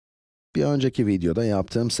Bir önceki videoda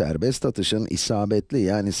yaptığım serbest atışın isabetli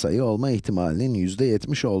yani sayı olma ihtimalinin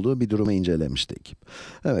 %70 olduğu bir durumu incelemiştik.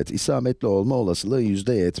 Evet, isabetli olma olasılığı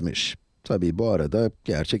 %70. Tabii bu arada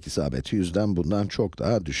gerçek isabeti yüzden bundan çok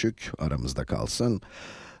daha düşük, aramızda kalsın.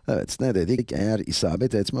 Evet, ne dedik? Eğer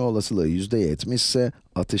isabet etme olasılığı %70 ise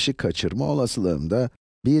atışı kaçırma olasılığım da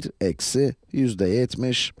 1 eksi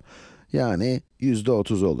 %70 yani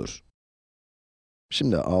 %30 olur.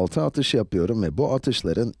 Şimdi 6 atış yapıyorum ve bu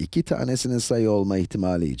atışların 2 tanesinin sayı olma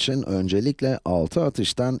ihtimali için öncelikle 6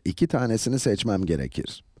 atıştan 2 tanesini seçmem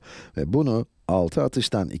gerekir. Ve bunu 6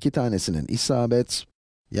 atıştan 2 tanesinin isabet,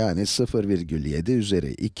 yani 0,7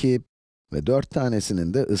 üzeri 2 ve 4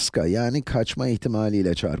 tanesinin de ıska yani kaçma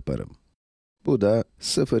ihtimaliyle çarparım. Bu da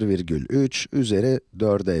 0,3 üzeri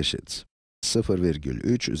 4'e eşit.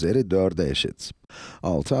 0,3 üzeri 4'e eşit.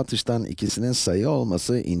 6 atıştan ikisinin sayı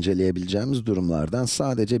olması inceleyebileceğimiz durumlardan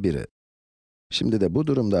sadece biri. Şimdi de bu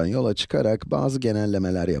durumdan yola çıkarak bazı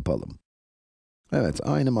genellemeler yapalım. Evet,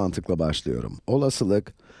 aynı mantıkla başlıyorum.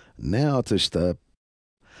 Olasılık, n atışta,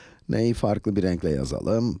 n'yi farklı bir renkle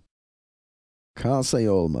yazalım. K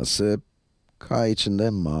sayı olması, k içinde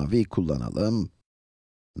mavi kullanalım.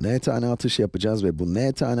 N tane atış yapacağız ve bu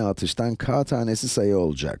n tane atıştan k tanesi sayı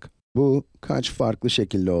olacak. Bu, kaç farklı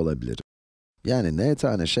şekilde olabilir? Yani n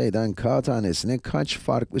tane şeyden k tanesini kaç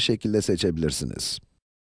farklı şekilde seçebilirsiniz?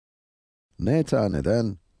 N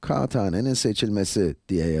taneden k tanenin seçilmesi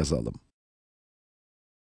diye yazalım.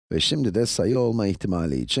 Ve şimdi de sayı olma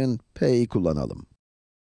ihtimali için p'yi kullanalım.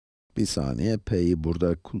 Bir saniye, p'yi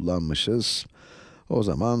burada kullanmışız. O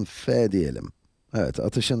zaman f diyelim. Evet,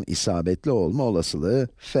 atışın isabetli olma olasılığı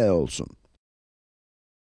f olsun.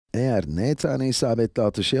 Eğer n tane isabetli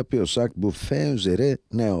atışı yapıyorsak, bu f üzeri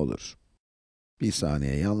n olur. Bir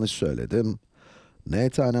saniye, yanlış söyledim. N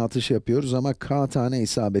tane atış yapıyoruz ama k tane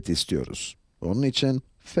isabet istiyoruz. Onun için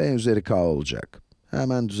f üzeri k olacak.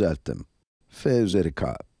 Hemen düzelttim. F üzeri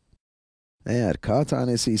k. Eğer k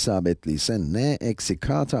tanesi isabetliyse, n eksi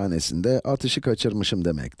k tanesinde atışı kaçırmışım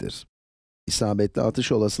demektir. İsabetli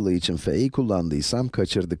atış olasılığı için f'yi kullandıysam,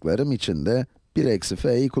 kaçırdıklarım için de 1 eksi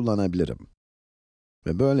f'yi kullanabilirim.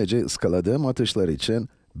 Ve böylece ıskaladığım atışlar için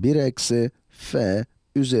 1 eksi f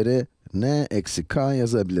üzeri n eksi k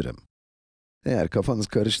yazabilirim. Eğer kafanız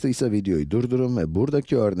karıştıysa videoyu durdurun ve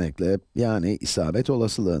buradaki örnekle, yani isabet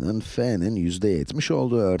olasılığının f'nin %70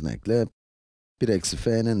 olduğu örnekle, 1 eksi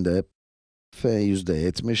f'nin de f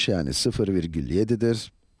 %70 yani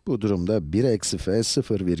 0,7'dir. Bu durumda 1 eksi f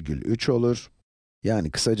 0,3 olur.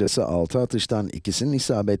 Yani kısacası 6 atıştan ikisinin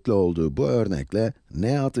isabetli olduğu bu örnekle,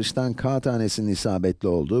 n atıştan k tanesinin isabetli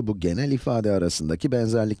olduğu bu genel ifade arasındaki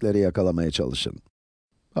benzerlikleri yakalamaya çalışın.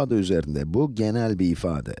 Adı üzerinde bu genel bir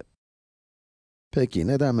ifade. Peki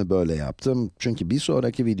neden mi böyle yaptım? Çünkü bir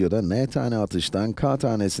sonraki videoda n tane atıştan k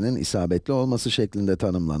tanesinin isabetli olması şeklinde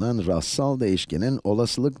tanımlanan rastsal değişkenin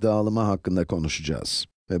olasılık dağılımı hakkında konuşacağız.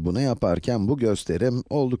 Ve bunu yaparken bu gösterim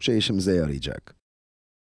oldukça işimize yarayacak.